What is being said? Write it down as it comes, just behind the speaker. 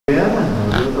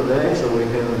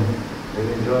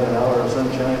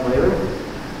sunshine later.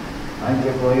 I'm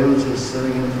Dick Williams, who's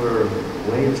sitting in for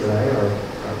Wade today,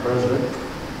 our president.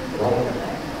 Well,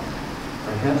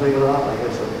 I can't take it off, I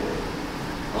guess.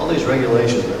 All these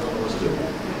regulations, I don't know what to do.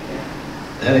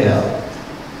 Anyhow,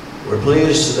 we're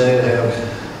pleased today to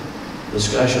have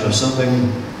discussion of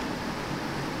something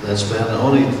that's been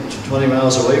only 20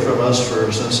 miles away from us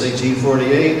since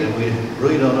 1848, and we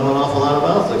really don't know an awful lot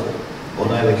about the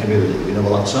Oneida community. We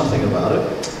know something about it.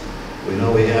 We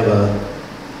know we have a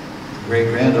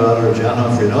great-granddaughter of John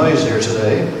Humphrey Noyes here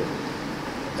today,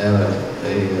 and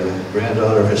a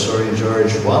granddaughter of historian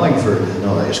George Wallingford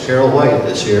Noyes. Carol White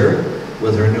is here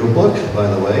with her new book, by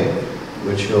the way,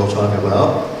 which he'll talk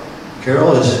about.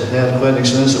 Carol has had quite an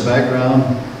extensive background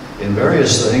in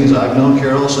various things. I've known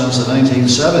Carol since the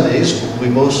 1970s when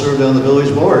we both served on the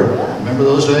village board. Remember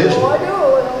those days? Oh, I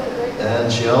do.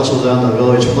 And she also was on the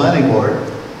village planning board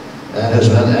and has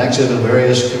been active in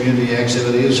various community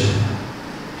activities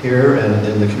here and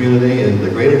in the community, in the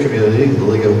greater community, the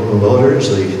League of Women Voters,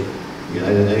 the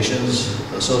United Nations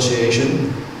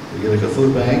Association, the Utica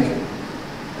Food Bank.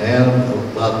 And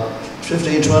about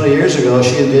 15, 20 years ago,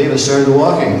 she and David started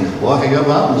walking up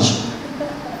mountains.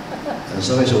 And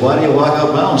somebody said, why do you walk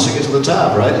up mountains to get to the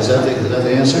top, right? Is that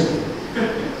the answer?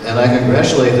 And I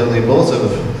congratulate them. They both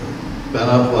have been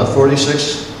up, what,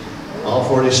 46? All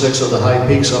 46 of the high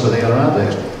peaks up in the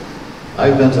Adirondacks.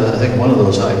 I've been to, I think, one of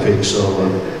those high peaks. So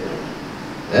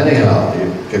anyhow,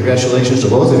 congratulations to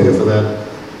both of you for that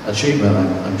achievement.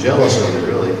 I'm jealous of it,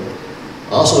 really.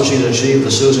 Also, she's achieved the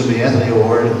Susan B. Anthony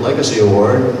Award, Legacy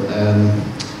Award, and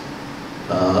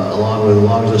along with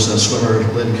long-distance swimmer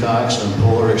Lynn Cox and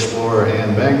polar explorer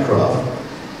Anne Bancroft.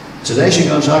 Today she's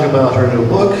going to talk about her new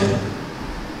book,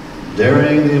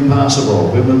 Daring the Impossible.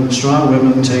 Strong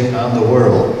women take on the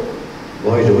world.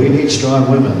 Boy, do we need strong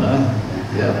women, huh?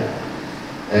 Yeah.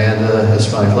 And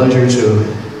it's my pleasure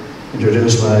to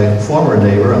introduce my former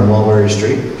neighbor on Mulberry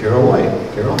Street, Carol White.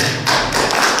 Carol?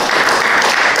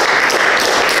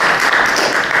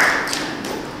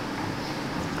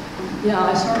 Yeah,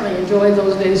 I certainly enjoyed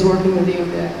those days working with you,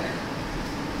 Dick,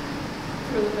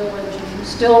 for the village, and you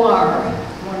still are.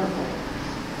 Wonderful.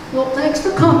 Well, thanks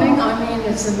for coming. I mean,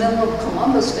 it's the middle of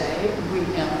Columbus Day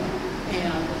weekend,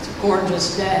 and it's a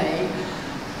gorgeous day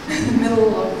in the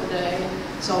middle of the day.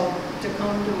 So to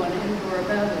come to an indoor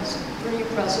event is pretty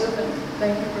impressive, and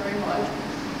thank you very much.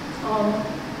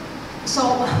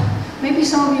 So maybe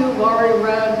some of you have already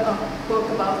read a book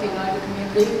about the Oneida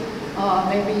Community.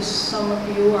 Maybe some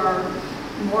of you are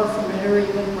more familiar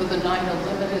even with the Oneida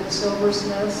Limited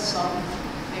silversmiths.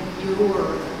 Maybe you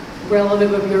or a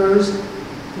relative of yours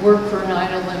work for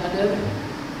Oneida Limited.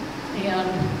 And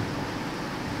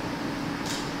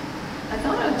I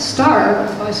thought I'd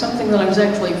start by something that I was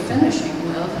actually finishing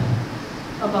with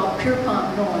about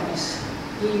Pierpont Noyes.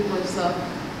 He was the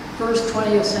first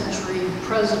 20th century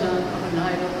president of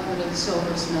Oneida Limited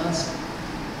silversmiths.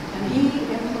 And he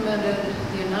implemented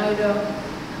the Oneida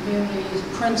community's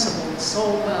principles so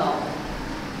well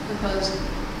because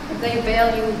they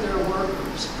valued their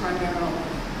workers primarily.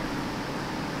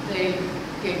 They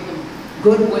gave them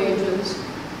good wages,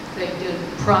 they did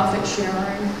profit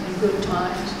sharing in good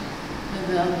times,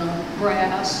 and then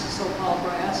brass, so-called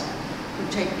brass,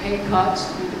 would take pay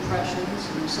cuts in depressions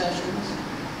and recessions.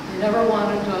 They never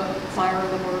wanted to fire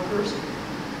the workers,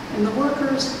 and the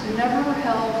workers never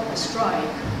held a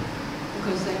strike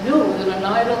because they knew that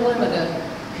Oneida Limited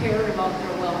cared about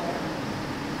their welfare.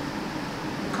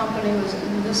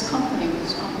 This company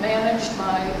was managed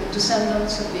by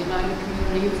descendants of the Oneida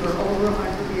community for over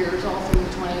 100 years, all through the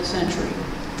 20th century.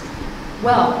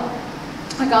 Well,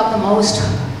 I got the most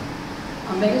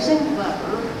amazing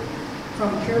letter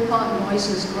from Pierpont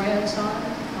Noyes' grandson,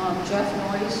 Jeff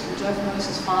Noyes. Jeff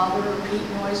Noyes' father, Pete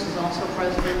Noyes, was also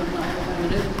president of Oneida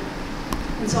Limited.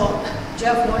 And so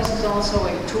Jeff Noyes is also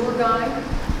a tour guide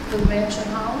for the Mansion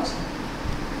House,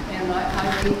 and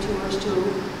I do tours too.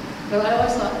 But I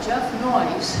always thought Jeff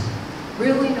Noyes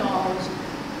really knows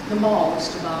the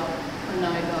most about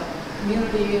Oneida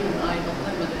Community and Oneida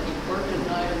Limited. He worked at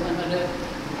Oneida Limited.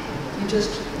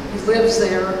 He lives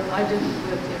there. I didn't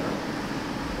live there.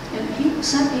 And he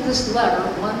sent me this letter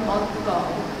 1 month ago.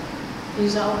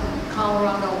 He's out in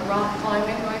Colorado rock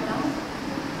climbing right now.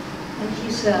 And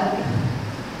he said,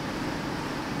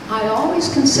 I always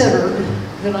considered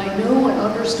that I knew and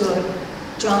understood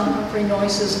John Humphrey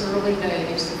Noyes' early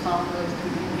days, the founder of the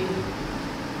community,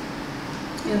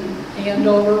 in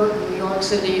Andover, New York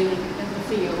City, in the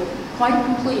field, quite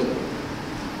completely.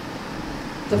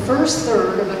 The first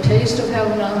third of A Taste of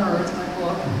Heaven on Earth, my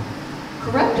book,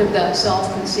 corrected that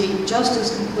self-conceit just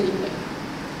as completely.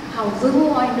 How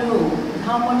little I knew And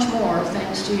how much more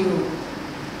thanks to you.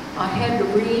 I had to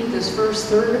read this first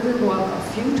third of your book a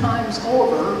few times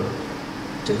over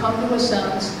to come to a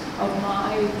sense of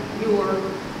your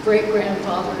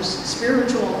great-grandfather's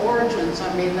spiritual origins.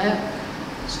 I mean,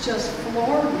 that's just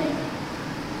floored me.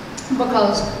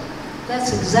 Because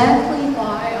that's exactly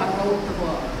why I wrote the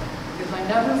book. Because I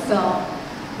never felt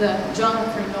that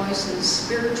Jonathan Noyes'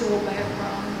 spiritual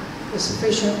background is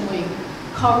sufficiently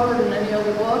covered in any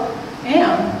other book.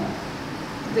 And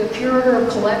the curator of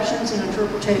collections and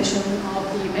interpretation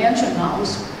of the Mansion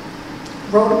House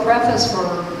wrote a preface for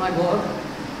my book,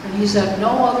 and he said,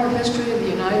 no other history of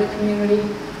the Oneida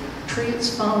Community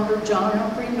treats founder John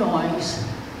Humphrey Noyes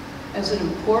as an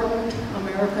important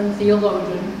American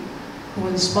theologian who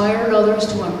inspired others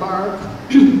to embark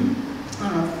on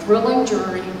a thrilling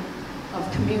journey of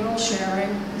communal sharing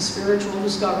and spiritual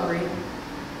discovery,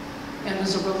 and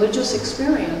as a religious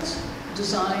experience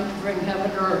designed to bring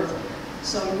heaven to earth.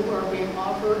 So you are being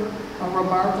offered a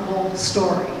remarkable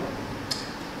story.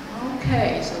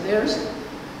 Okay, so there's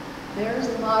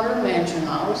the modern Mansion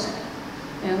House,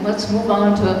 and let's move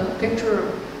on to a picture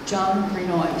of John Humphrey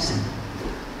Noyes.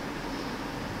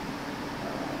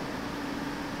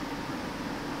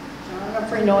 John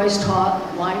Humphrey Noyes taught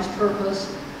that life's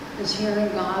purpose is hearing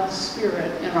God's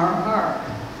Spirit in our heart.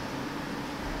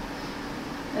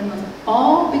 And it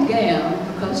all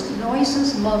began because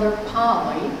Noyes' mother,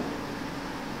 Polly,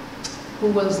 who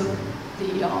was the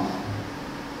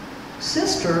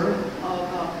sister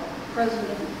of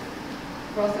President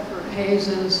Rutherford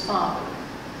Hayes' father.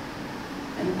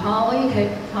 And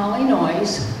Polly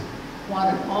Noyes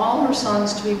wanted all her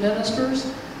sons to be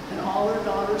ministers and all her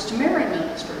daughters to marry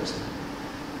ministers.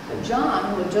 But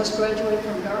John, who had just graduated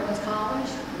from Dartmouth College,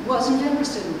 wasn't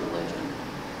interested in religion.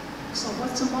 So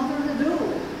what's a mother to do?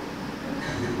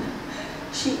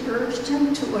 She urged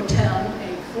him to attend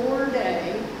a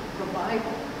 4-day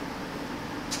revival.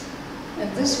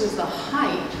 And this was the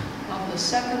height of the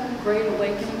Second Great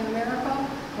Awakening in America,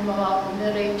 from about the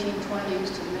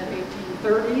mid-1820s to the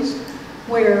mid-1830s,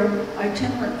 where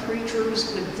itinerant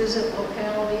preachers would visit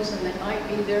localities and they might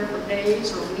be there for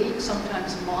days or weeks,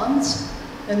 sometimes months,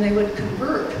 and they would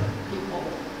convert people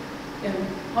in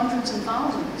hundreds and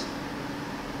thousands.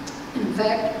 In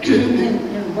fact,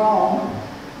 in Rome,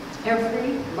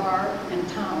 every bar in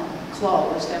town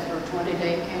closed after a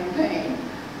 20-day campaign.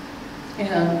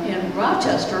 And in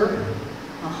Rochester,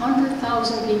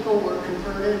 100,000 people were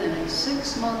converted in a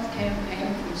 6-month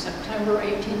campaign from September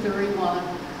 1831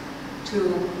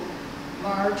 to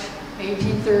March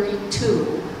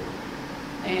 1832.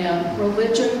 And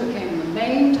religion became the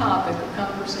main topic of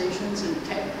conversations in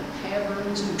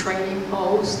taverns and trading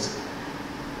posts.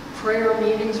 Prayer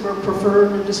meetings were preferred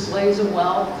to displays of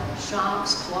wealth.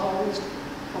 Shops closed.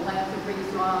 Philanthropy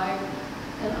thrived.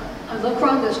 And I look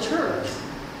around this church,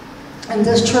 and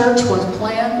this church was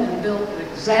planned and built at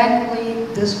exactly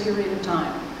this period of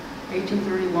time,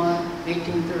 1831,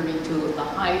 1832, at the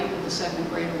height of the Second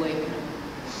Great Awakening.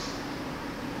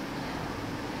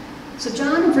 So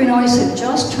John Humphrey Noyes had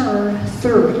just turned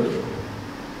 30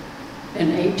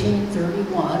 in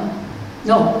 1831.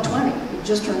 No, 20. He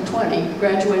just turned 20,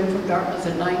 graduated from Dartmouth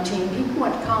at 19. People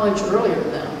went to college earlier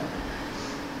then.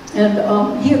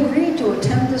 And he agreed to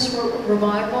attend this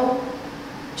revival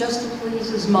just to please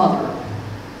his mother.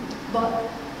 But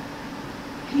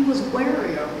he was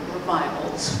wary of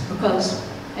revivals because,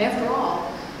 after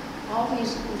all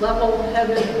these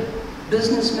level-headed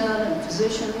businessmen and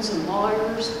physicians and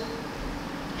lawyers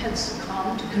had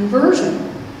succumbed to conversion,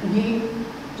 and he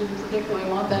didn't particularly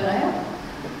want that to happen.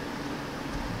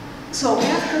 So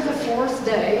after the 4th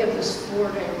day of this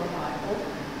 4-day revival,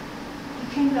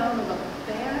 he came down with a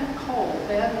bad cold,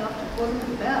 bad enough to put him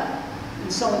to bed.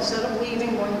 And so instead of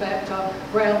leaving, going back to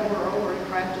Brattleboro where he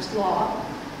practiced law,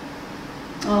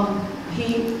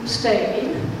 he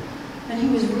stayed, and he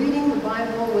was reading the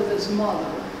Bible with his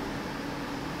mother.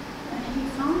 And he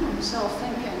found himself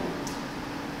thinking,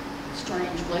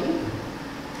 strangely,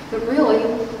 that really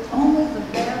only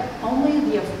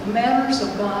the matters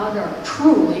of God are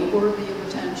truly worthy of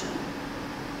attention.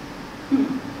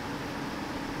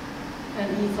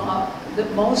 And he thought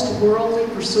that most worldly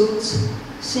pursuits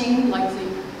seemed like the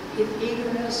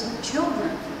eagerness of children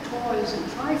for toys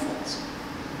and trifles.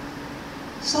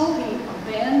 So he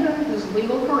abandoned his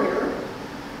legal career.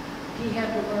 He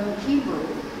had to learn Hebrew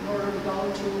in order to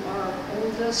go to our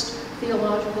oldest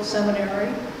theological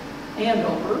seminary,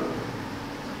 Andover.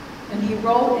 And he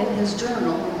wrote in his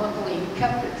journal, and luckily he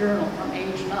kept a journal from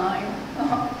age 9,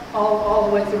 all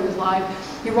the way through his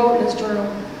life. He wrote in his journal,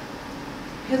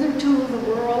 "Hitherto the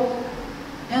world,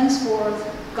 henceforth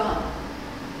God."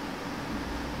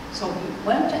 So he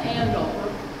went to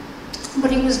Andover,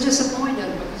 but he was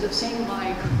disappointed because it seemed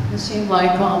like,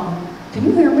 can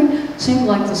you hear me? It seemed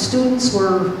like the students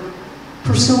were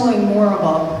pursuing more of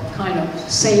a kind of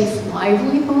safe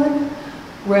livelihood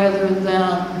rather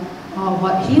than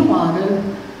what he wanted,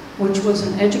 which was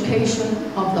an education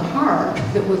of the heart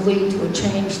that would lead to a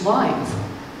changed life.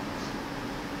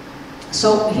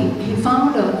 So he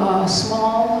found a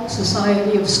small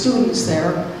society of students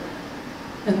there,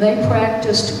 and they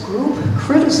practiced group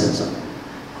criticism,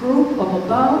 group of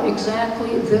about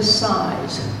exactly this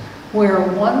size, where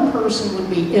one person would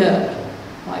be it,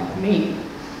 like me.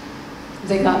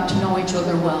 They got to know each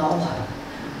other well,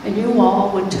 and you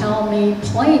all would tell me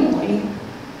plainly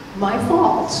my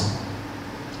faults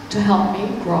to help me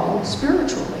grow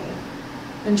spiritually.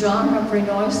 And John Humphrey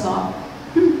Noyes thought,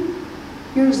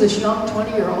 here's this young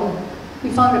 20-year-old. He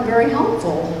found it very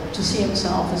helpful to see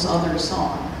himself as others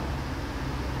saw him.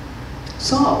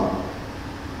 So,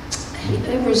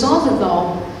 it resulted,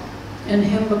 though, in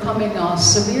him becoming a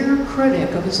severe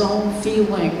critic of his own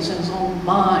feelings and his own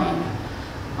mind.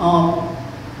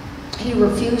 He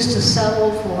refused to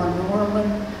settle for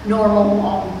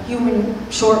normal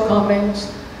human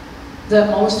shortcomings that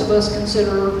most of us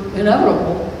consider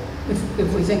inevitable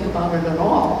if we think about it at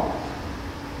all.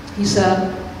 He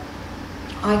said,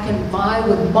 I can vie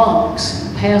with monks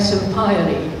in passive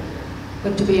piety,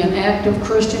 but to be an active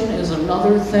Christian is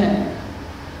another thing.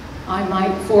 I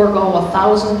might forego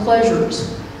 1,000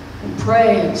 pleasures and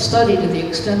pray and study to the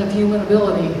extent of human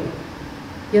ability,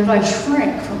 yet I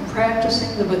shrink from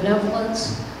practicing the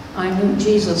benevolence I knew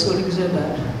Jesus would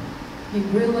exhibit. He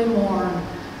really mourned.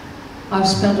 I've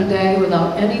spent a day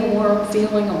without any warm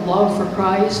feeling of love for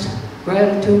Christ,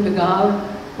 gratitude to God,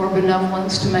 or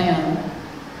benevolence to man.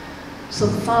 So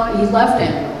he left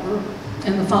Andover,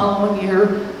 and the following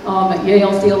year at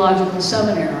Yale Theological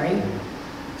Seminary,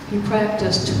 he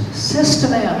practiced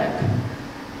systematic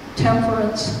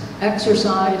temperance,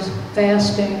 exercise,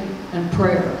 fasting, and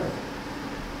prayer.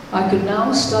 I could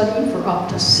now study for up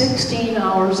to 16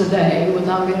 hours a day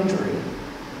without injury.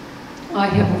 I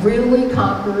have really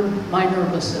conquered my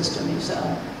nervous system, he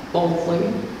said,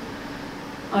 boldly.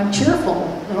 I'm cheerful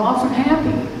and often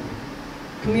happy,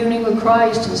 communing with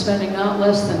Christ and spending not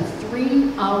less than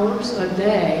 3 hours a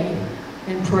day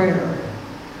in prayer.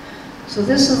 So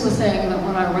this is the thing that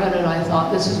when I read it, I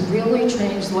thought, this has really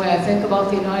changed the way I think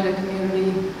about the Oneida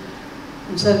community.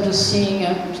 Instead of just seeing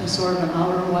it just sort of an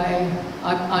outer way,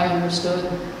 I understood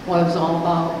what it was all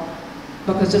about.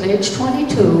 Because at age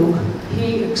 22,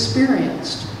 he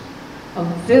experienced a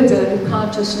vivid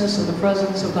consciousness of the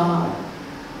presence of God,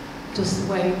 just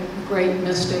the way great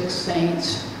mystics,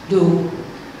 saints do.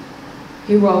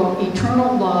 He wrote,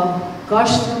 eternal love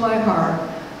gushed through my heart,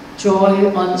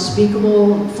 joy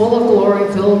unspeakable, full of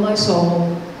glory filled my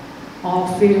soul. All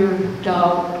fear,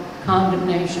 doubt,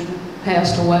 condemnation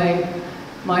passed away.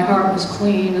 My heart was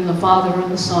clean, and the Father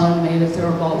and the Son made it their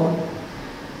abode.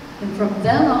 And from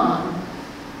then on,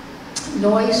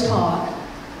 Noyes taught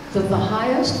that the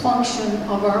highest function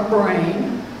of our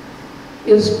brain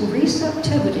is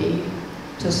receptivity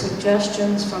to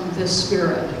suggestions from this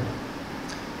spirit.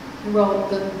 He wrote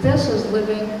that this is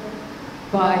living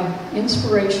by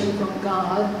inspiration from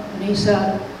God, and he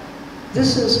said,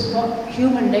 this is what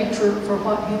human nature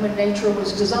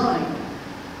was designed.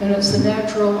 And it's the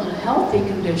natural and healthy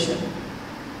condition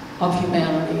of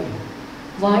humanity.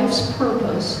 Life's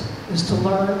purpose is to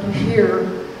learn to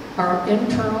hear our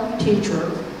internal teacher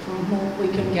from whom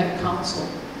we can get counsel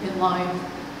in life.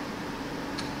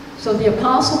 So the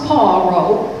Apostle Paul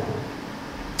wrote,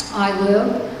 I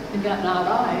live, and yet not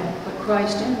I, but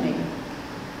Christ in me.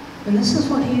 And this is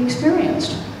what he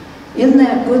experienced. In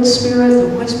that good spirit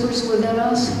that whispers within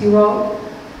us, he wrote,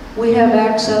 we have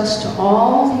access to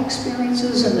all the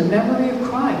experiences and the memory of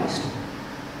Christ.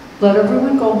 Let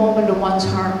everyone go home into one's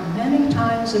heart many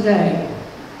times a day.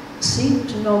 Seek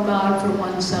to know God for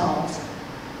oneself.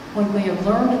 When we have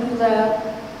learned to do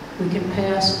that, we can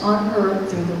pass unhurt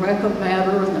through the wreck of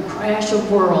matter and the crash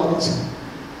of worlds.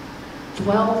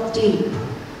 Dwell deep,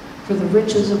 for the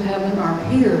riches of heaven are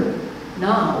here,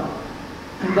 now.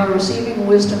 And by receiving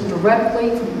wisdom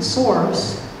directly from the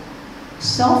source,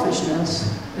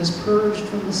 selfishness is purged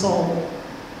from the soul.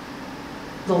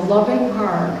 The loving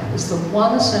heart is the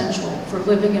one essential for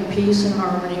living in peace and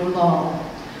harmony with all.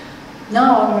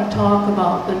 Now I'm going to talk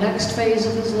about the next phase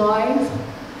of his life,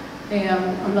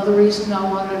 and another reason I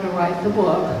wanted to write the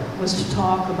book was to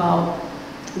talk about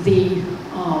the,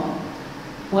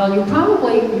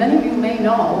 many of you may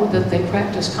know that they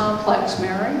practice complex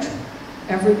marriage.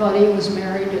 Everybody was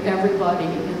married to everybody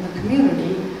in the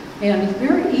community, And it's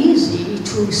very easy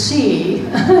to see,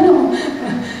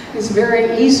 it's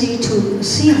very easy to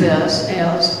see this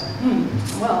as,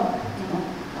 well,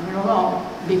 I don't know,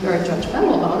 be very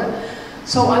judgmental about it.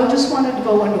 So I just wanted to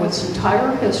go into its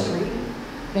entire history,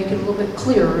 make it a little bit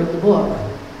clearer in the book.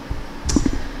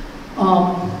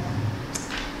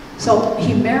 So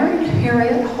he married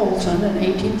Harriet Holton in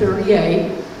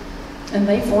 1838, and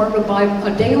they formed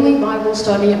a daily Bible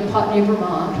study in Putney,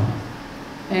 Vermont,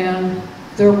 and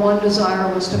their one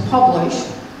desire was to publish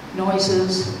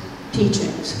Noyes'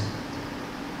 teachings.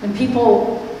 And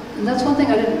that's one thing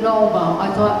I didn't know about.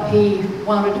 I thought he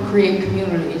wanted to create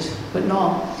communities, but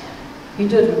no, he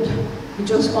didn't. He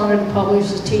just wanted to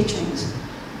publish his teachings.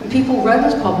 And people read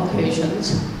his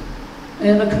publications,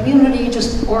 and the community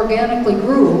just organically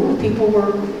grew. People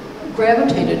were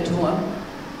gravitated to him.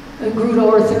 It grew to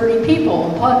over 30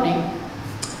 people in Putney.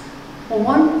 Well,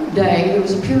 one day, there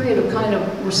was a period of kind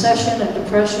of recession and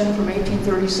depression from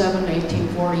 1837 to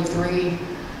 1843.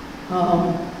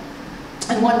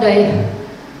 And one day,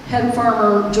 head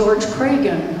farmer George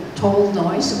Cragen told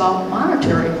Noyes about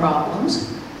monetary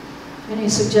problems. And he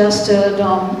suggested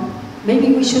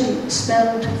maybe we should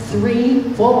spend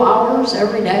 3 full hours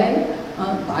every day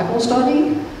on Bible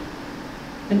study.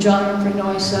 And John Humphrey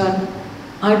Noyes said,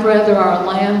 "I'd rather our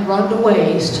land run to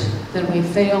waste than we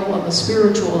fail of a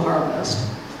spiritual harvest."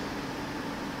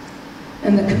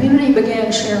 And the community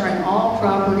began sharing all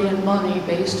property and money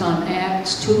based on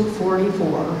Acts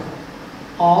 2:44.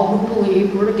 All who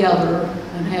believed were together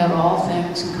and had all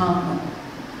things in common.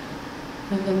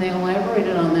 And then they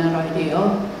elaborated on that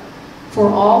idea. For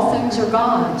all things are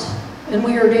God's, and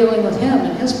we are dealing with Him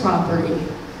and His property.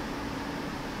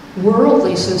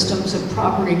 Worldly systems of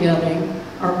property getting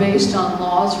are based on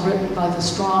laws written by the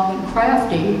strong and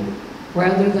crafty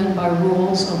rather than by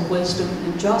rules of wisdom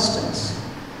and justice.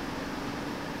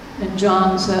 And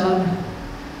John said,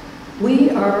 "We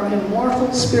are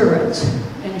immortal spirits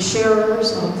and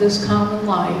sharers of this common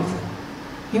life.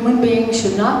 Human beings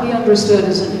should not be understood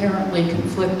as inherently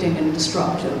conflicting and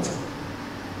destructive.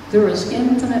 There is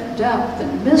infinite depth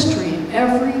and mystery in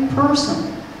every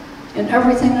person, and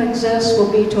everything that exists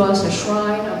will be to us a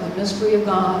shrine of the mystery of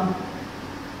God.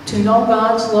 To know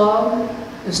God's love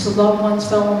is to love one's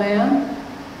fellow man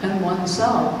and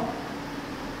oneself."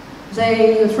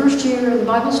 The first year of the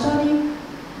Bible study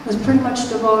was pretty much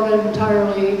devoted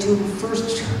entirely to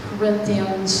 1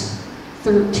 Corinthians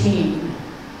 13.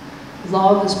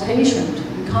 Love is patient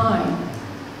and kind.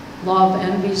 Love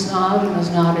envies not and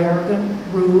is not arrogant,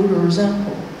 rude, or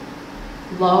resentful.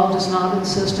 Love does not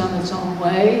insist on its own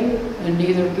way, and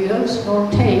neither gives nor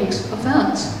takes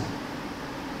offense.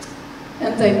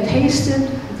 And they pasted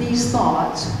these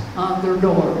thoughts on their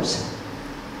doors.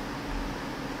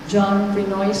 John Humphrey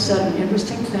Noyes said an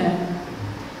interesting thing.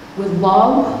 With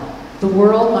love, the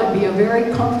world might be a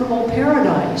very comfortable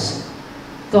paradise,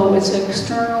 though its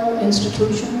external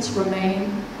institutions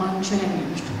remain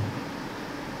unchanged.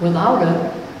 Without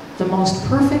it, the most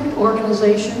perfect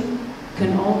organization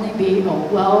can only be a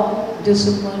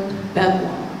well-disciplined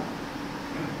bedlam.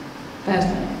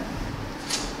 Fascinating.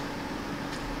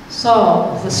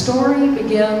 So, the story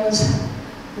begins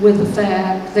with the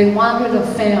fact they wanted a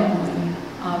family,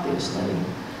 obviously.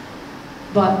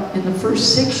 But in the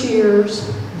first 6 years,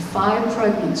 5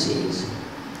 pregnancies,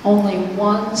 only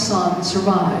 1 son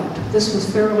survived. This was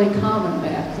fairly common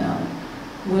back then.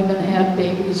 Women had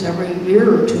babies every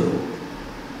year or 2.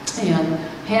 And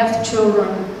half the children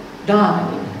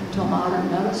died until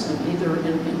modern medicine, either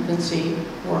in infancy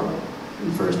or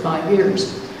in the first 5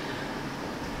 years.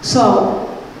 So,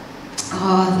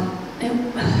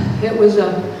 it was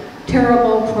a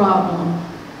terrible problem.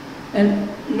 And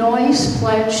Noyes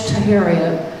pledged to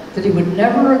Harriet that he would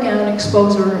never again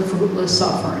expose her to fruitless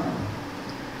suffering.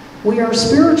 "We are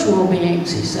spiritual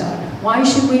beings," he said. "Why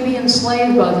should we be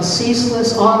enslaved by the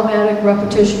ceaseless automatic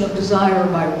repetition of desire,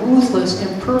 by ruthless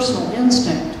impersonal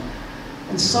instinct,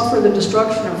 and suffer the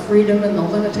destruction of freedom and the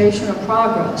limitation of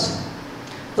progress?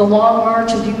 The long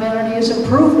march of humanity is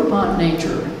improved upon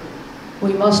nature.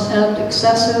 We must end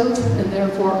excessive and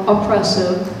therefore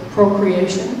oppressive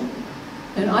procreation,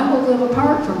 and I will live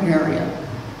apart from Harriet."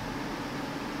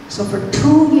 So for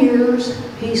 2 years,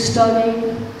 he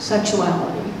studied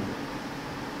sexuality.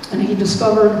 And he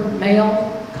discovered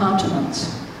male continence,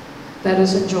 that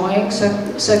is, enjoying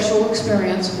sexual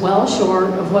experience well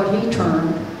short of what he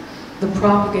termed the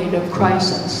propagative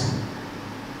crisis.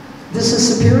 This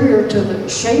is superior to the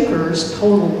Shaker's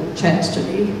total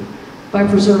chastity by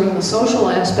preserving the social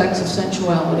aspects of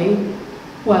sensuality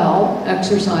while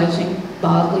exercising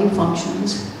bodily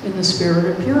functions in the spirit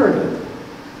of purity.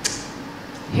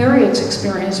 Harriet's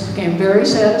experience became very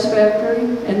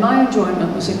satisfactory, and my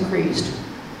enjoyment was increased.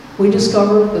 We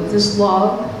discovered that this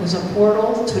love is a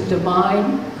portal to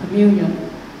divine communion.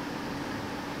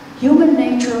 Human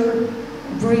nature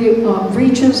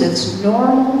reaches its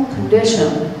normal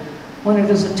condition when it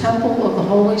is a temple of the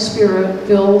Holy Spirit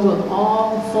filled with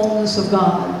all the fullness of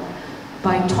God,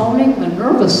 by toning the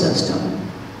nervous system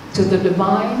to the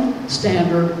divine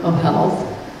standard of health.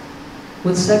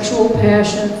 With sexual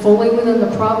passion fully within the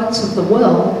province of the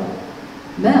will,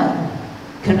 men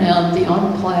can end the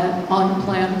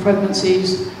unplanned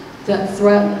pregnancies that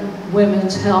threaten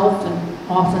women's health and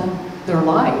often their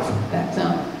life back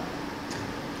then.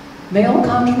 Male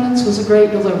continence was a great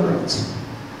deliverance.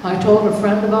 I told a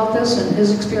friend about this, and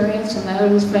his experience and that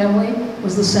of his family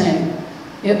was the same.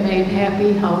 It made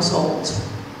happy households.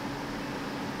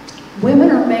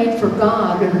 Women are made for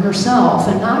God and herself,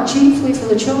 and not chiefly for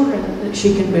the children that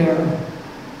she can bear,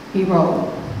 he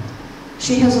wrote.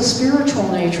 She has a spiritual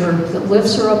nature that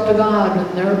lifts her up to God,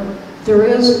 and there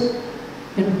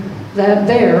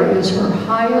is her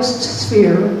highest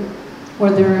sphere,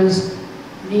 where there is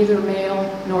neither male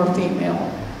nor female.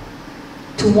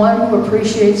 To one who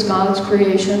appreciates God's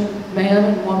creation, man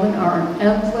and woman are an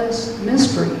endless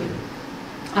mystery.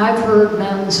 I've heard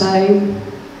men say,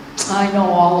 "I know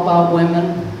all about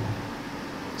women."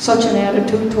 Such an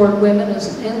attitude toward women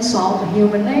is an insult to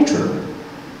human nature.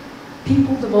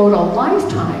 People devote a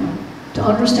lifetime to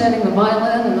understanding the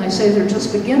violin, and they say they're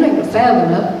just beginning to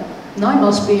fathom it, and I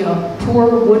must be a poor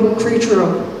wooden creature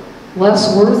of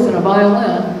less worth than a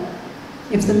violin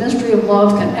if the mystery of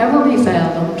love can ever be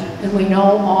fathomed and we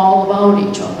know all about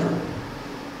each other.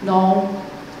 No,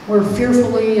 we're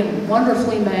fearfully and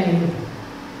wonderfully made.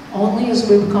 Only as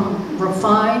we become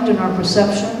refined in our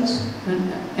perceptions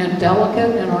and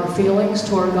delicate in our feelings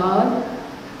toward God,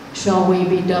 shall we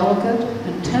be delicate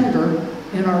and tender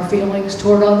in our feelings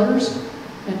toward others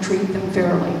and treat them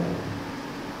fairly.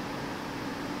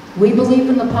 We believe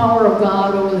in the power of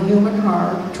God over the human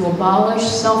heart to abolish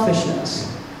selfishness,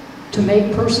 to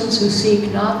make persons who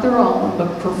seek not their own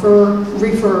but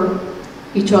refer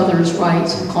each other's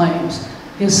rights and claims.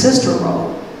 His sister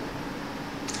wrote,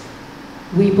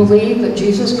 "We believe that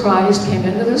Jesus Christ came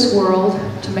into this world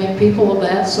to make people of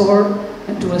that sort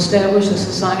and to establish a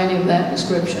society of that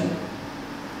description,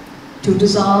 to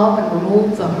dissolve and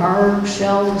remove the hard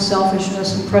shell of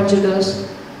selfishness and prejudice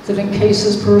that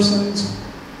encases persons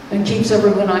and keeps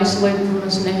everyone isolated from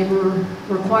his neighbor,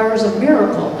 requires a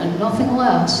miracle and nothing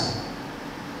less.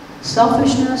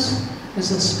 Selfishness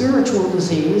is a spiritual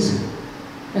disease,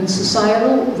 and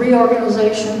societal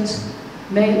reorganizations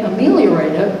may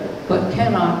ameliorate it, but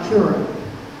cannot cure it.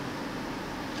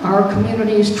 Our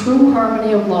community's true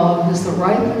harmony of love is the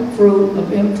ripened fruit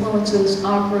of influences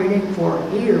operating for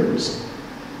years.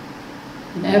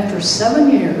 And after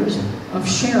 7 years of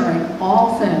sharing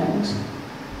all things,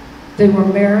 they were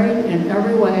married in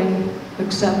every way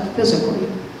except physically."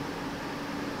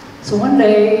 So one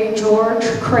day, George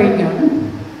Cragen,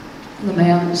 the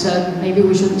man who said maybe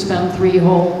we shouldn't spend 3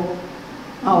 whole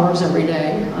hours every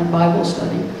day on Bible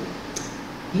study,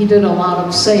 he did a lot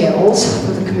of sales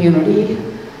for the community.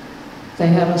 They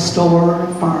had a store, a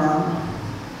farm.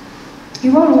 He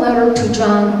wrote a letter to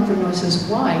John Humphrey Noyes'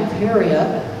 wife,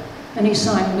 Harriet, and he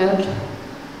signed it,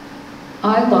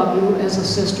 "I love you as a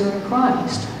sister in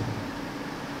Christ."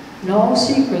 No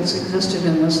secrets existed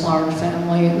in this large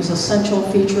family. It was an essential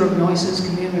feature of Noyes'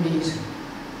 communities.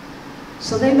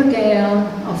 So they began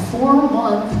a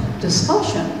 4-month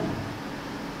discussion.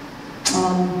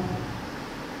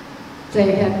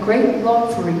 They had great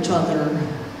love for each other.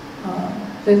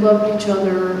 They loved each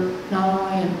other not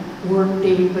only in word and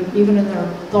deed, but even in their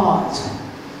thoughts.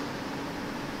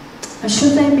 And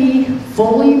should they be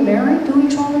fully married to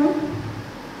each other?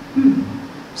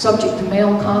 Subject to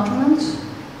male continence?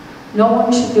 No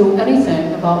one should do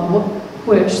anything about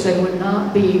which they would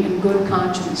not be in good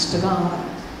conscience to God,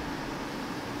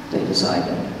 they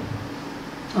decided.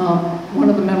 One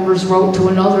of the members wrote to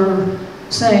another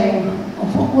saying,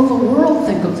 "What will the world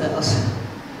think of this?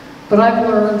 But I've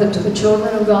learned that to the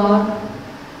children of God,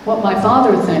 what my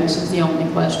Father thinks is the only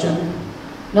question.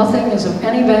 Nothing is of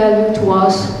any value to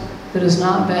us that is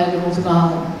not valuable to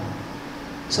God."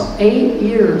 So 8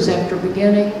 years after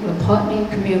beginning the Putney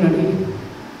community,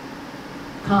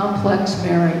 complex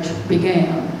marriage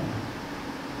began.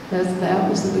 That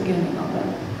was the beginning of it.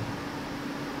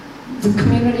 The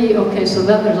community, okay, so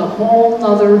then there's a whole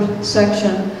other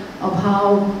section of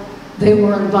how they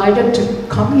were invited to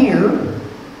come here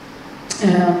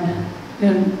and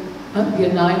in the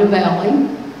Oneida Valley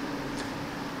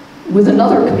with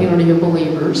another community of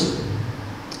believers.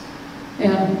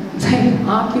 And they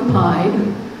occupied,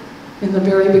 in the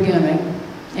very beginning,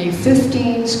 a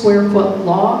 15-square-foot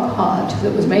log hut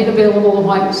that was made available to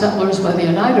white settlers by the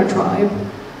Oneida tribe,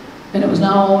 and it was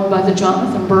now owned by the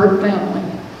Jonathan Bird family.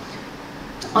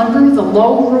 Under the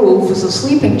low roof was a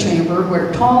sleeping chamber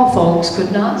where tall folks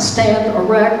could not stand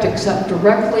erect except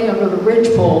directly under the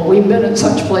ridgepole. We've been in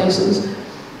such places.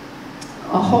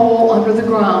 A hole under the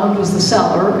ground was the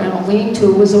cellar, and a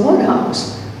lean-to was a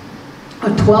woodhouse. A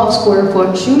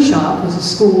 12-square-foot shoe shop was a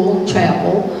school,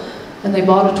 chapel, and they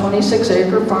bought a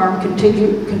 26-acre farm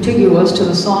contiguous to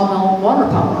the sawmill and water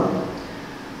power.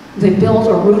 They built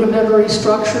a rudimentary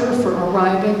structure for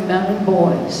arriving men and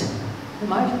boys.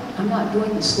 I'm not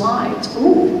doing the slides.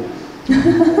 Ooh.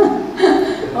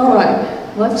 All right,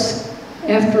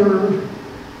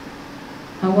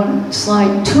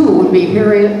 slide 2 would be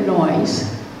Harriet Noyes.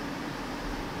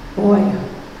 Boy,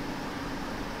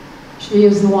 she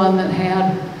is the one that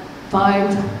had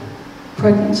 5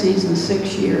 pregnancies in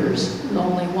 6 years, with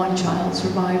only 1 child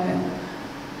surviving.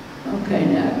 Okay,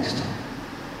 next.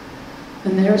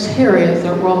 And there's Harriet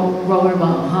that wrote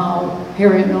about how,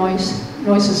 Harriet Noyes,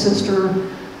 Noyes' sister,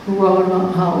 who wrote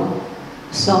about how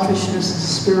selfishness is a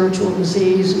spiritual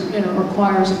disease, and it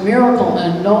requires a miracle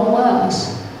and no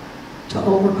less to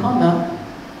overcome it.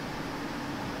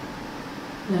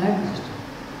 Next.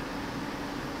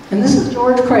 And this is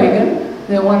George Cragen.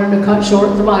 They wanted to cut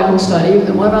short the Bible study.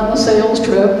 They went on the sales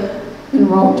trip and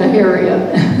wrote to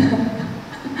Harriet.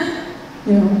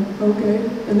 Okay.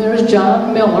 And there's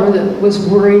John Miller that was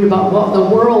worried about what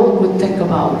the world would think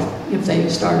about if they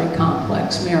started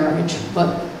complex marriage,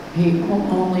 but he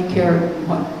only cared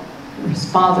what his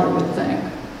father would think.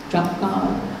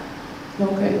 God.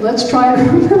 Okay, let's try to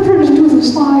remember to do the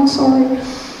slides, sorry.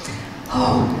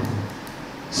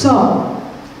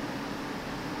 So,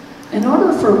 in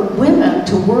order for women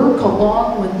to work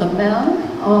along with the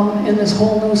men in this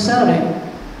whole new setting,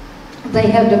 they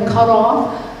had to cut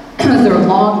off their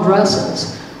long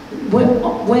dresses.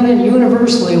 Women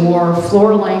universally wore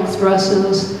floor-length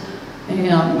dresses,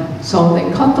 and so they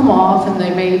cut them off and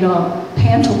they made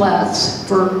pantalettes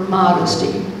for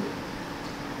modesty.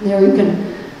 There you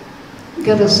can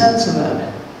get a sense of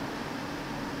it.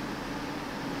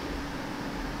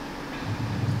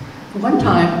 One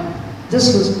time,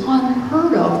 this was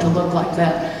unheard of to look like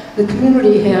that. The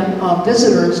community had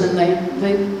visitors, and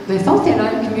they thought the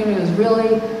United Community was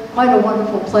really quite a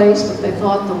wonderful place, but they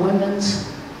thought the women's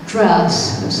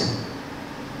dress was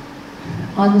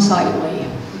unsightly.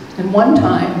 And one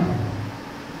time,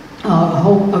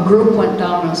 a group went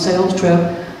down on a sales trip,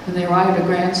 and they arrived at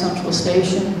Grand Central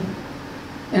Station,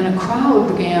 and a crowd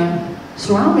began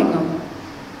surrounding them,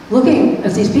 looking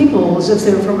at these people as if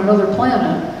they were from another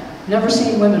planet. Never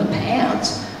seen women in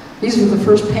pants. These were the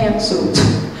first pantsuits.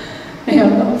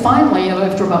 And finally,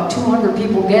 after about 200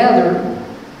 people gathered,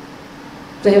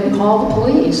 they had to call the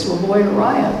police to avoid a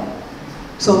riot.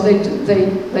 So they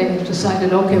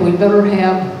decided, okay, we better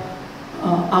have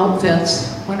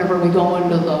outfits whenever we go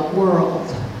into the world.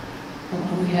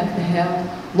 And we have to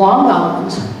have long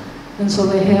gowns. And so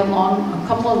they had a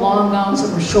couple of long gowns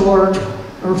that were short,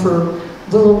 or for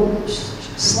little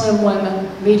slim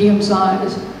women, medium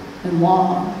size, and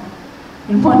long.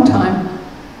 And one time,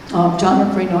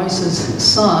 Jonathan Noyes'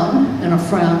 son and a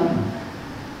friend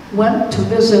went to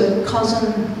visit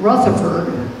cousin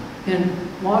Rutherford in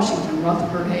Washington.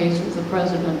 Rutherford Hayes was the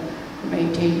president from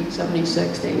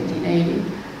 1876 to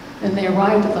 1880. And they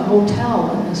arrived at the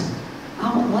hotel in these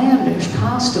outlandish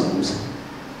costumes.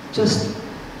 Just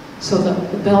so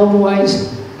the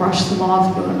bellboys brushed them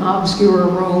off into an obscure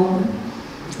room.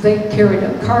 They carried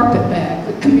a carpet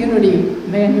bag. The community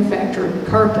manufactured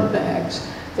carpet bags.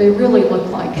 They really looked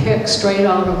like hicks straight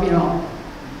out of,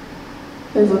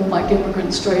 they looked like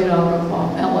immigrants straight out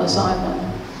of Ellis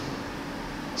Island.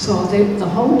 So the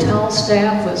hotel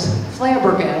staff was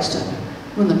flabbergasted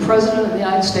when the President of the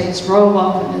United States drove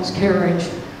up in his carriage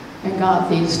and got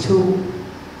these 2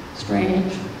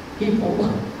 strange people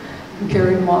and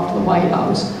carried them off to the White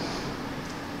House.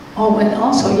 Oh, and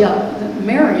also,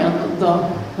 Marion,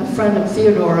 the friend of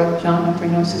Theodora, John Humphrey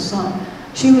Noyes' son,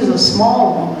 she was a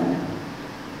small woman,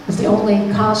 but the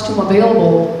only costume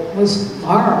available was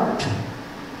large.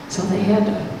 So they had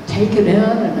to take it in,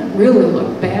 and it really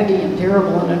looked baggy and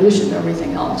terrible in addition to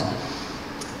everything else.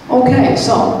 Okay,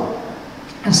 so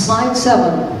slide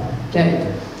 7,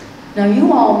 Dave. Now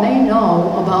you all may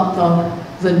know about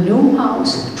the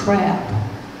Newhouse Trap.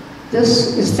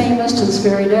 This is famous to this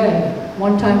very day.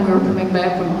 One time we were coming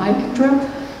back from a hiking trip,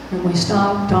 and we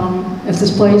stopped at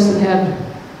this place that had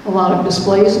a lot of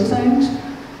displays of things.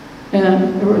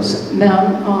 And there was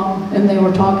men, and they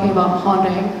were talking about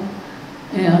hunting.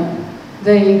 And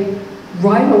they,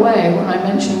 right away, when I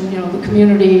mentioned, the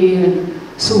community and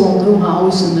Sewell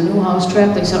Newhouse and the Newhouse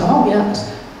trap, they said, oh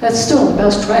yes, that's still the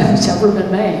best trap that's ever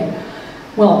been made.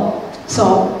 Well,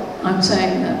 so I'm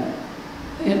saying that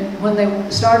when they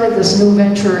started this new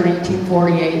venture in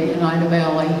 1848 in Oneida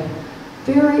Valley,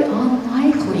 very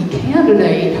unlikely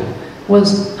candidate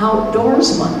was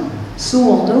outdoorsman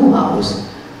Sewell Newhouse.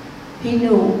 He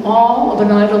knew all of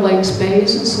Oneida Lake's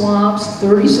bays and swamps,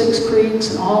 36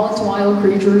 creeks and all its wild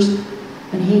creatures,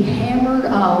 and he hammered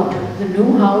out the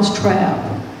Newhouse trap,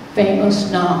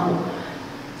 famous now.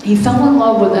 He fell in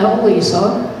love with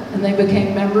Edelisa, and they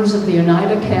became members of the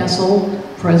Oneida Castle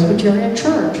Presbyterian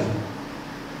Church.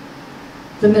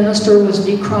 The minister was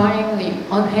decrying the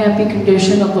unhappy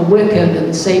condition of the wicked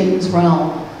in Satan's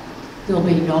realm. There'll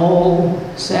be no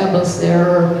Sabbath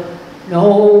there,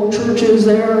 no churches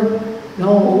there,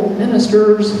 no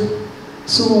ministers.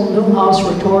 Sewell Newhouse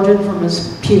retorted from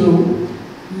his pew,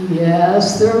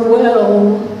 yes, there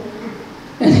will.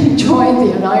 And he joined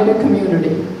the Oneida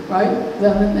Community, right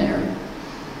then and there.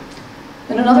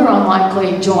 And another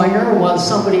unlikely joiner was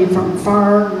somebody from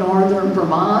far northern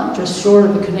Vermont, just short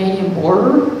of the Canadian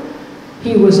border.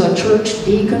 He was a church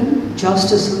deacon,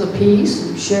 justice of the peace,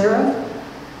 and sheriff,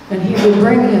 and he would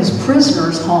bring his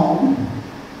prisoners home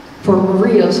for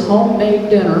Maria's homemade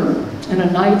dinner and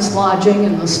a night's lodging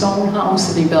in the stone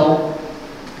house that he built.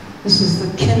 This is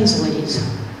the Kinsleys,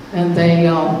 and they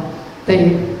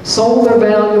sold their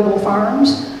valuable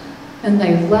farms, and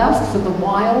they left for the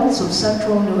wilds of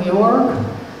central New York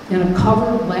in a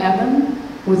covered wagon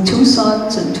with 2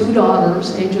 sons and 2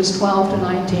 daughters, ages 12 to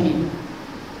 19.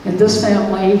 And this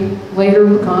family later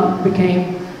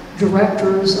became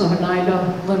directors of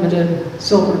Oneida Limited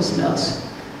Silversmiths.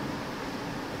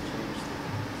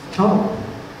 Oh,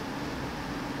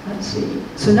 let's see.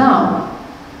 So now,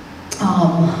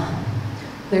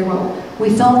 they wrote, we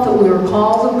felt that we were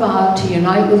called of God to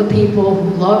unite with a people who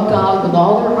love God with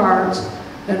all their hearts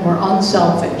and were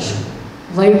unselfish,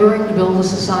 laboring to build a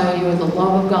society where the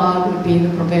love of God would be the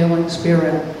prevailing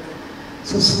spirit.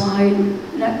 So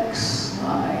next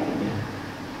slide.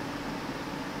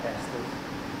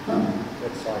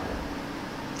 Good slide.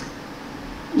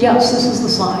 Yes, this is the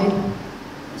slide.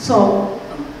 So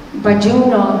by June,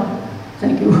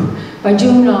 thank you, by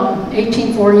June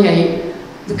 1848,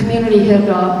 the community had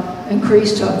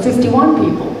increased to 51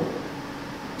 people.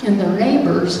 And their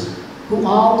neighbors, who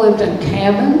all lived in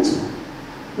cabins,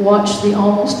 watched the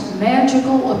almost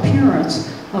magical appearance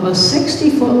of a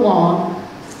 60-foot-long,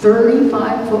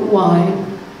 35-foot-wide,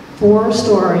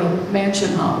 4-story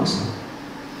mansion house.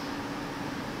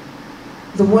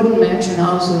 The wooden mansion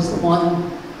house is the one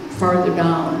farther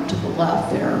down to the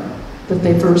left there that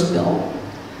they first built.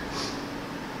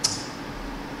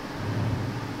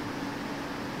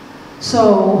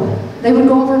 So they would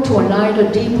go over to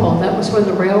Oneida Depot. That was where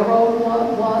the railroad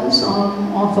was,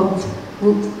 off of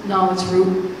Route, now it's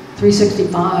Route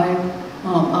 365,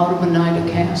 out of Oneida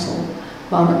Castle,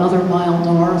 about another mile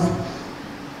north.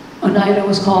 Oneida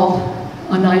was called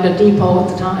Oneida Depot at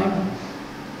the time.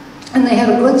 And they had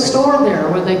a good store there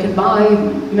where they could buy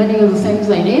many of the things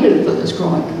they needed for this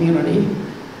growing community.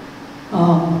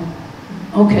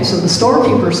 Okay, so the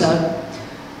storekeeper said,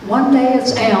 one day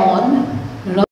it's Alan,